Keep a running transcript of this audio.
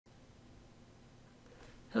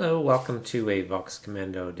Hello, welcome to a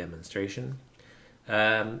VoxCommando demonstration.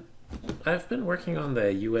 I've been working on the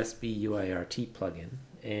USB-UIRT plugin,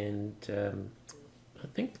 and I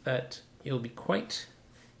think that you'll be quite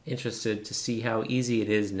interested to see how easy it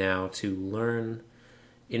is now to learn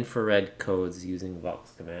infrared codes using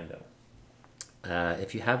VoxCommando.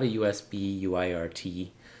 If you have a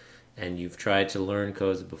USB-UIRT and you've tried to learn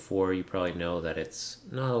codes before, you probably know that it's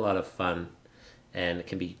not a lot of fun and it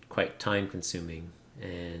can be quite time consuming,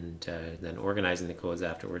 and then organizing the codes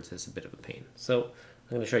afterwards is a bit of a pain. So I'm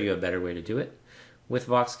going to show you a better way to do it. With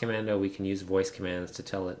VoxCommando, we can use voice commands to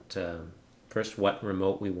tell it first what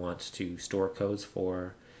remote we want to store codes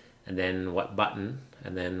for, and then what button,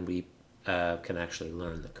 and then we can actually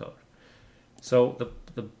learn the code. So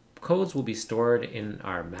the codes will be stored in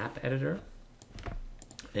our map editor,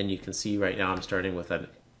 and you can see right now I'm starting with an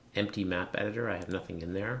empty map editor. I have nothing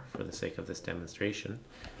in there for the sake of this demonstration.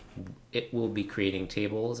 It will be creating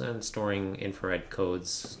tables and storing infrared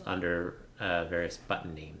codes under various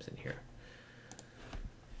button names in here.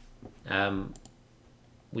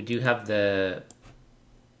 We do have the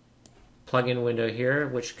plugin window here,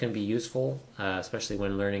 which can be useful, especially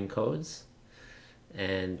when learning codes.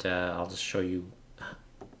 And I'll just show you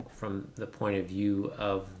from the point of view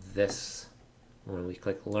of this. When we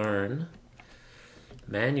click Learn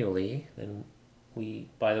manually, then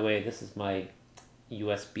by the way, this is my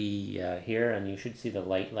USB here, and you should see the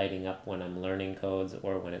light lighting up when I'm learning codes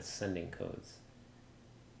or when it's sending codes.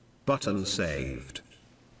 Button saved.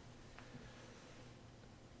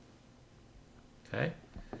 Okay.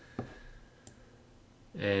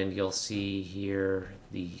 And you'll see here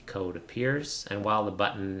the code appears, and while the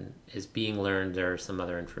button is being learned, there's some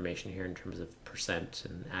other information here in terms of percent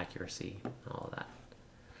and accuracy and all of that.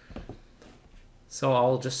 So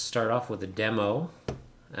I'll just start off with a demo.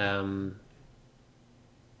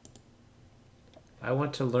 I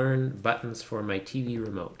want to learn buttons for my TV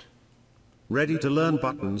remote. Ready to learn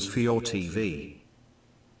buttons for your TV.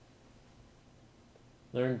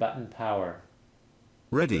 Learn button power.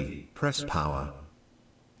 Ready, press power.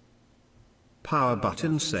 Power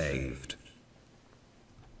button saved.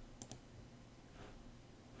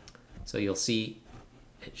 So you'll see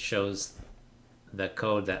it shows the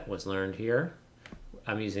code that was learned here.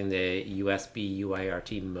 I'm using the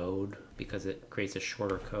USB-UIRT mode because it creates a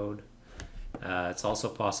shorter code. It's also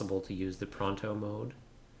possible to use the Pronto mode.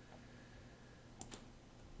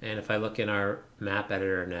 And if I look in our map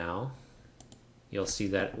editor now, you'll see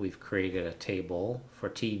that we've created a table for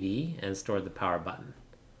TV and stored the power button.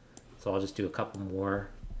 So I'll just do a couple more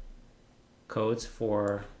codes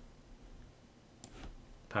for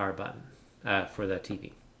power button, for the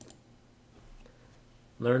TV.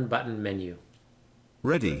 Learn button menu.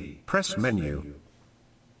 Ready, press menu.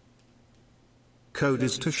 Code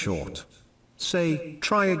is too short. Say,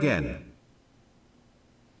 try again.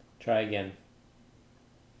 Try again.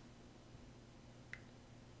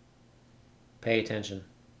 Pay attention.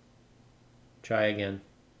 Try again.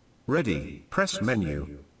 Ready, press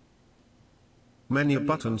menu. Menu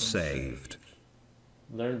button saved.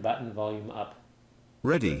 Learn button volume up.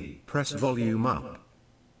 Ready, press volume up.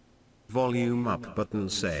 Volume up button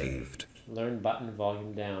saved. Learn button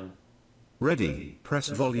volume down. Ready, press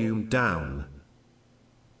volume down.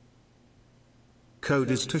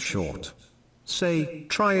 Code is too short. Say,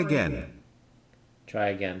 try again. Try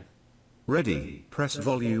again. Ready, press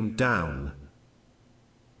volume down.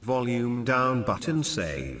 Volume down button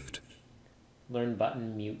saved. Learn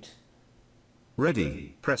button mute.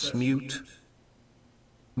 Ready, press mute.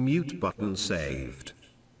 Mute button saved.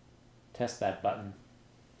 Test that button.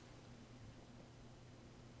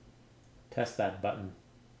 Test that button.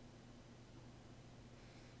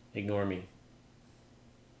 Ignore me.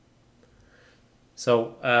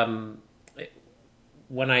 So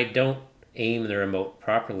when I don't aim the remote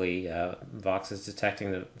properly, Vox is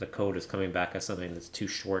detecting the code is coming back as something that's too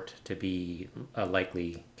short to be a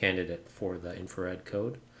likely candidate for the infrared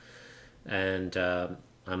code. And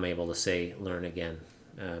I'm able to say learn again.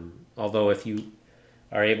 Although if you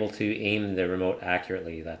are able to aim the remote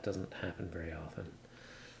accurately, that doesn't happen very often.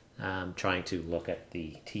 Trying to look at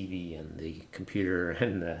the TV and the computer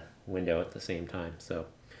and the window at the same time. So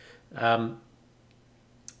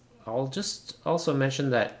I'll just also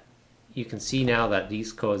mention that you can see now that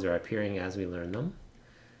these codes are appearing as we learn them,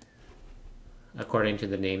 according to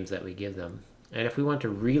the names that we give them. And if we want to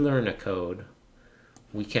relearn a code,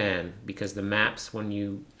 we can, because the maps, when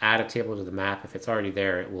you add a table to the map, if it's already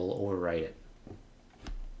there, it will overwrite it.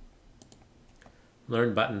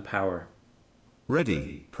 Learn button power.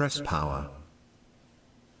 Ready, press power.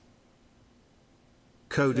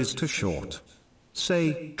 Code is too short.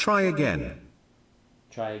 Say, try again.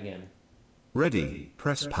 Try again. Ready,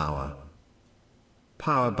 press power.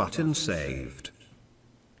 Power button saved.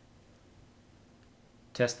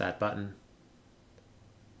 Test that button.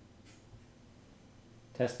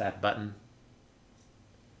 Test that button.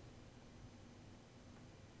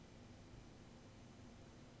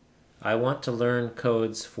 I want to learn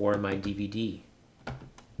codes for my DVD.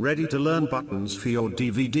 Ready to learn buttons for your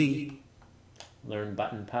DVD. Learn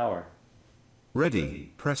button power.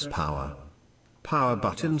 Ready, press power. Power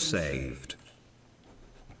button saved.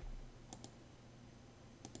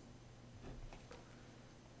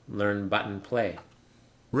 Learn button play.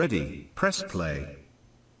 Ready, press play.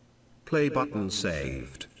 Play button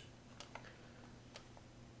saved.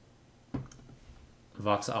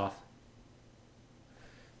 Vox off.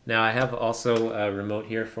 Now I have also a remote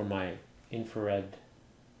here for my infrared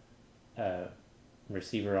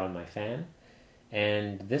receiver on my fan,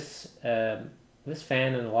 and this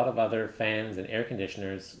fan and a lot of other fans and air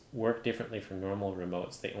conditioners work differently from normal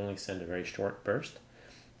remotes. They only send a very short burst,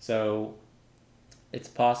 so it's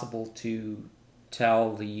possible to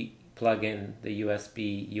tell the plugin, the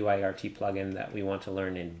USB-UIRT plugin, that we want to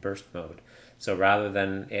learn in burst mode. So rather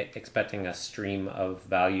than it expecting a stream of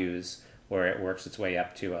values where it works its way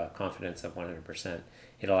up to a confidence of 100%,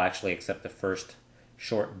 it'll actually accept the first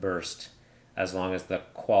short burst as long as the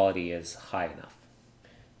quality is high enough.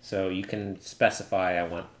 So you can specify, I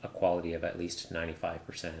want a quality of at least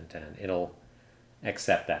 95%, and it'll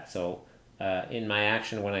accept that. So in my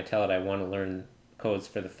action, when I tell it I want to learn codes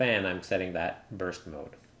for the fan, I'm setting that burst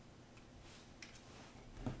mode.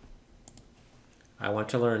 I want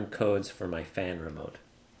to learn codes for my fan remote.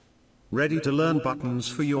 Ready to learn buttons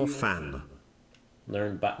for your fan.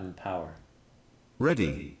 Learn button power.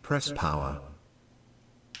 Ready, press power.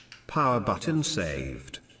 Power button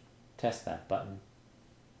saved. Test that button.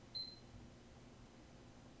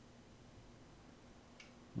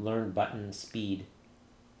 Learn button speed.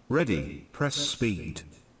 Ready, press speed.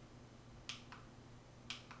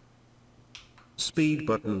 Speed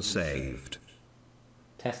button saved.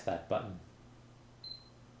 Test that button.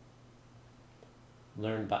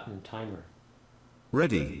 Learn button timer.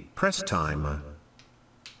 Ready, press timer.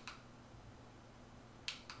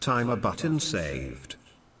 Timer button saved.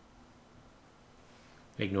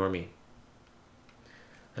 Ignore me.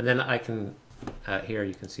 And then I can, here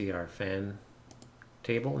you can see our fan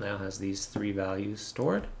table now has these 3 values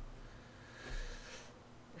stored.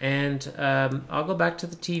 And I'll go back to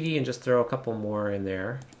the TV and just throw a couple more in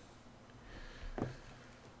there.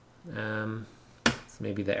 So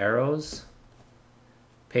maybe the arrows.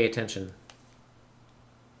 Pay attention.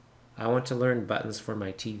 I want to learn buttons for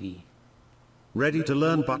my TV. Ready to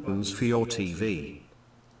learn buttons for your TV.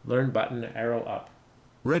 Learn button arrow up.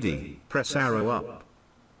 Ready, press arrow up.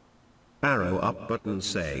 Arrow up button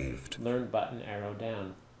saved. Learn button arrow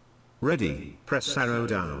down. Ready, press arrow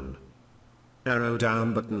down. Arrow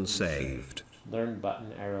down button saved. Learn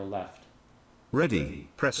button arrow left. Ready,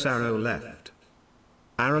 press arrow left.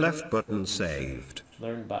 Arrow left button saved.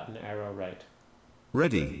 Learn button arrow right.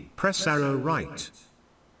 Ready, press arrow right.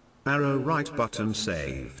 Arrow right button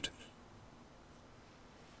saved.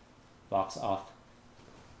 Vox off.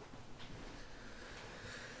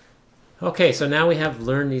 Okay, so now we have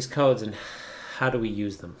learned these codes, and how do we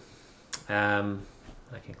use them? I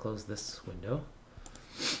can close this window.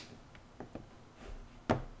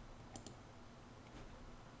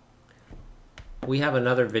 We have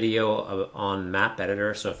another video on Map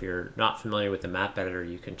Editor, so if you're not familiar with the Map Editor,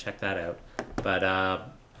 you can check that out. But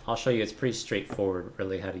I'll show you, it's pretty straightforward,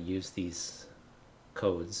 really, how to use these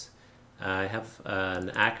codes. I have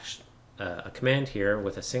a command here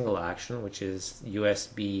with a single action, which is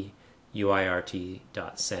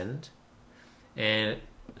USB-UIRT.send. And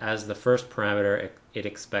as the first parameter, it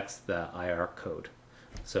expects the IR code.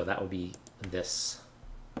 So that would be this.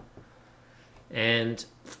 And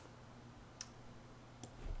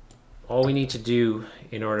all we need to do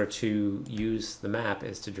in order to use the map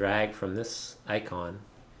is to drag from this icon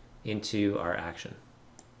into our action.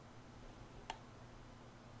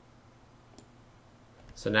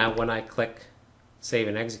 So now when I click Save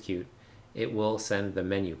and Execute, it will send the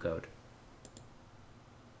menu code.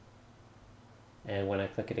 And when I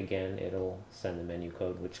click it again, it'll send the menu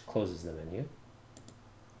code, which closes the menu.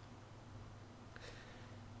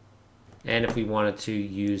 And if we wanted to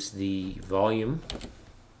use the volume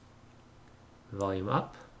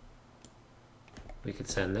up, we could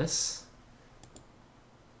send this.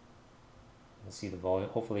 You'll see the volume.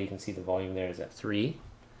 Hopefully you can see the volume there is at 3.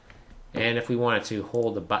 And if we wanted to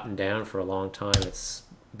hold the button down for a long time, it's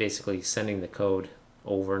basically sending the code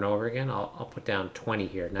over and over again. I'll put down 20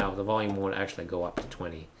 here. Now the volume won't actually go up to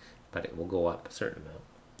 20, but it will go up a certain amount.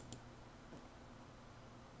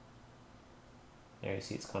 There you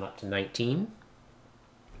see it's gone up to 19.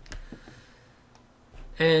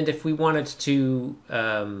 And if we wanted to,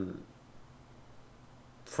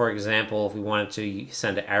 for example, if we wanted to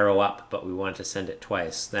send an arrow up, but we wanted to send it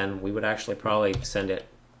twice, then we would actually probably send it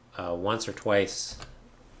once or twice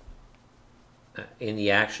in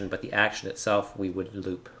the action, but the action itself we would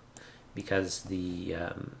loop, because the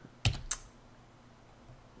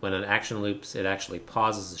when an action loops, it actually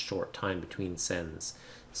pauses a short time between sends.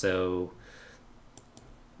 So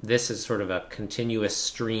this is sort of a continuous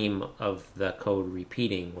stream of the code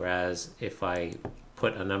repeating, whereas if I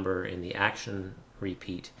put a number in the action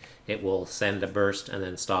repeat, it will send a burst and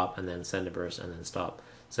then stop, and then send a burst and then stop.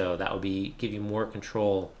 So that would give you more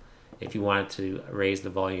control if you wanted to raise the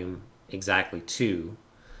volume exactly 2.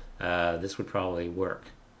 This would probably work.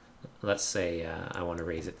 Let's say I want to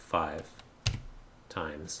raise it 5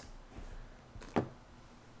 times. So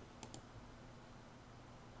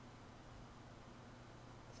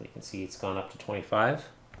you can see it's gone up to 25.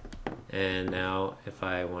 And now if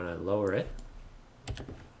I want to lower it,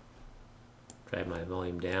 drag my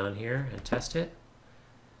volume down here and test it.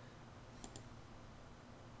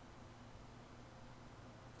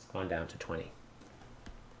 It's gone down to 20.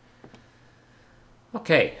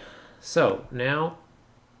 Okay, so now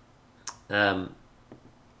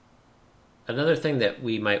another thing that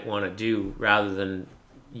we might want to do, rather than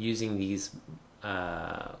using these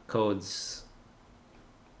codes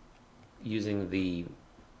using the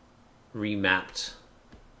remapped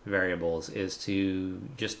variables, is to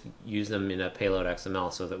just use them in a payload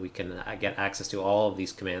XML so that we can get access to all of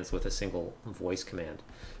these commands with a single voice command.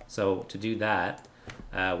 So to do that,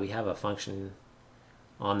 we have a function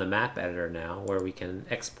on the map editor now where we can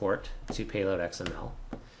export to payload XML.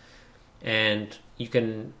 And you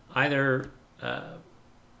can either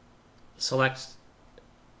select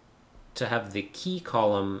to have the key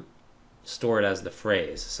column stored as the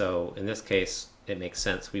phrase. So in this case, it makes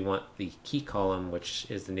sense. We want the key column, which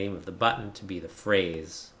is the name of the button, to be the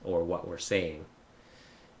phrase or what we're saying.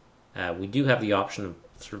 We do have the option of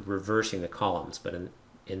sort of reversing the columns, but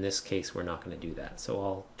in this case, we're not going to do that. So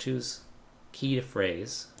I'll choose key to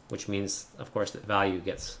phrase, which means, of course, that value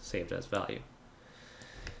gets saved as value.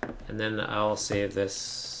 And then I'll save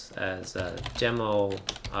this as demo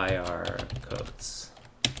IR codes.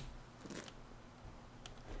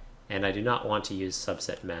 And I do not want to use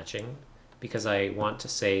subset matching because I want to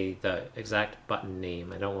say the exact button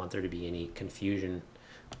name. I don't want there to be any confusion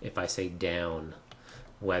if I say down,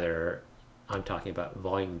 whether I'm talking about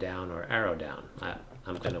volume down or arrow down.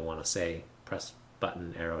 I'm going to want to say press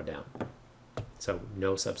button arrow down. So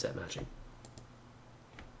no subset matching.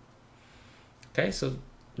 Okay, so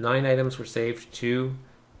 9 items were saved to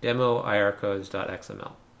demo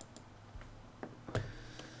ircodes.xml.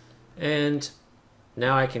 And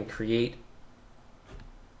now I can create,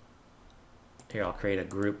 here I'll create a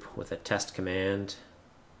group with a test command.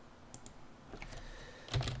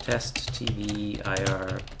 Test TV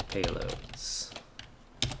IR payloads.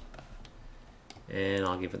 And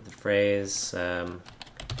I'll give it the phrase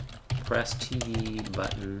press TV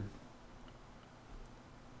button,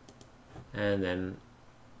 and then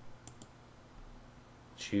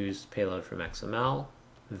choose payload from XML,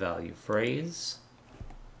 value phrase,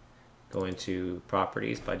 go into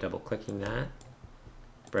properties by double clicking that,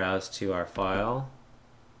 browse to our file,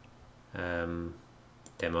 demo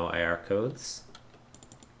IR codes,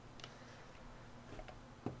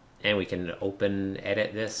 and we can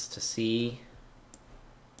edit this to see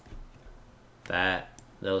that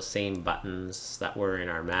those same buttons that were in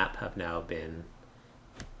our map have now been,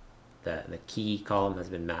 the key column has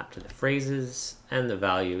been mapped to the phrases, and the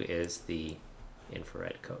value is the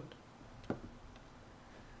infrared code. So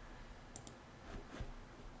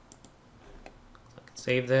I can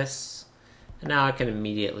save this, and now I can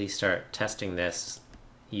immediately start testing this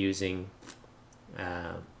using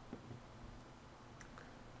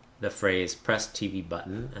the phrase press TV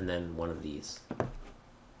button and then one of these.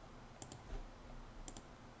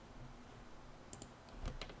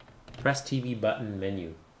 Press TV button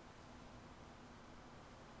menu.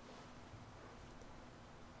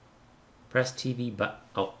 Press TV button.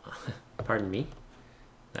 Oh, pardon me.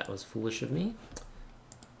 That was foolish of me.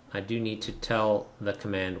 I do need to tell the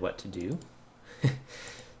command what to do.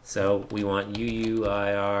 So we want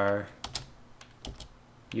UUIR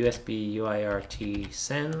USB-UIRT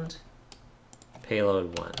send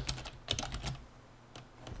payload 1.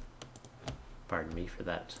 Pardon me for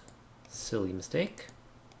that silly mistake.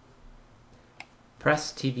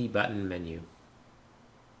 Press TV button menu.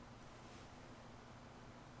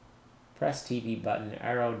 Press TV button,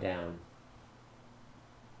 arrow down.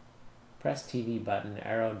 Press TV button,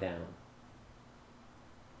 arrow down.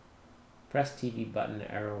 Press TV button,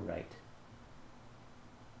 arrow right.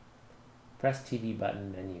 Press TV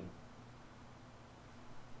button, menu.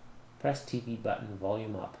 Press TV button,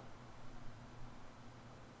 volume up.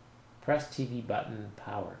 Press TV button,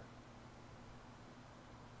 power.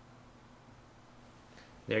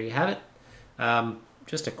 There you have it.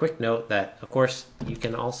 Just a quick note that, of course, you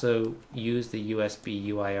can also use the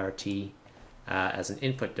USB-UIRT as an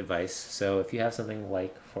input device. So if you have something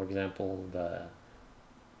like, for example,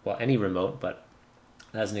 any remote, but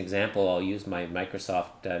as an example, I'll use my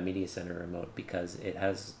Microsoft Media Center remote because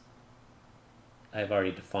I've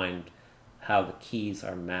already defined how the keys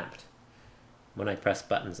are mapped. When I press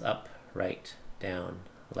buttons up, right, down,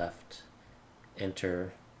 left,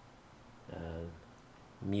 enter,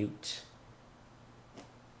 mute,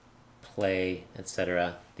 play,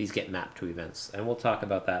 etc., these get mapped to events. And we'll talk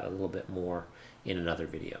about that a little bit more in another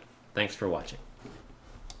video. Thanks for watching.